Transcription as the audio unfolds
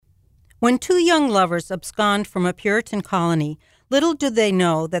When two young lovers abscond from a Puritan colony, little do they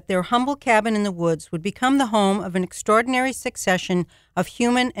know that their humble cabin in the woods would become the home of an extraordinary succession of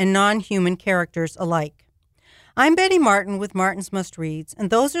human and non-human characters alike. I'm Betty Martin with Martin's Must Reads, and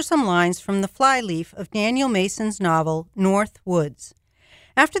those are some lines from the flyleaf of Daniel Mason's novel, North Woods.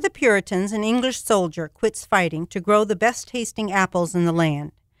 After the Puritans, an English soldier quits fighting to grow the best-tasting apples in the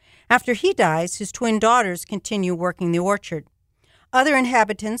land. After he dies, his twin daughters continue working the orchard. Other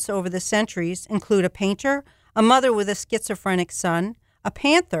inhabitants over the centuries include a painter, a mother with a schizophrenic son, a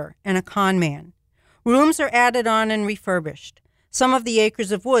panther, and a con man. Rooms are added on and refurbished. Some of the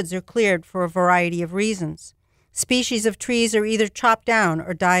acres of woods are cleared for a variety of reasons. Species of trees are either chopped down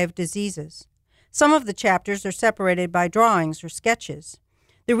or die of diseases. Some of the chapters are separated by drawings or sketches.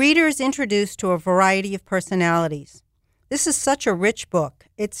 The reader is introduced to a variety of personalities. This is such a rich book,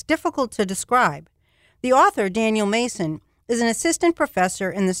 it's difficult to describe. The author, Daniel Mason, is an assistant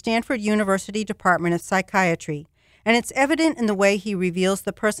professor in the Stanford University Department of Psychiatry, and it's evident in the way he reveals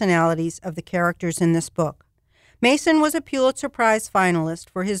the personalities of the characters in this book. Mason was a Pulitzer Prize finalist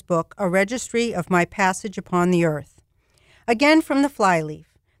for his book, A Registry of My Passage Upon the Earth. Again from the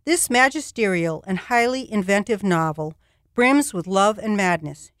flyleaf, this magisterial and highly inventive novel brims with love and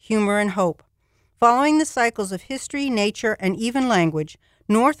madness, humor and hope. Following the cycles of history, nature, and even language,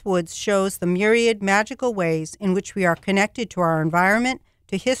 North Woods shows the myriad magical ways in which we are connected to our environment,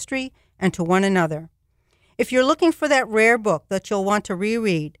 to history, and to one another. If you're looking for that rare book that you'll want to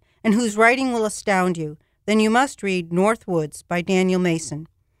reread and whose writing will astound you, then you must read North Woods by Daniel Mason.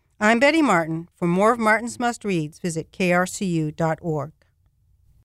 I'm Betty Martin. For more of Martin's Must Reads, visit krcu.org.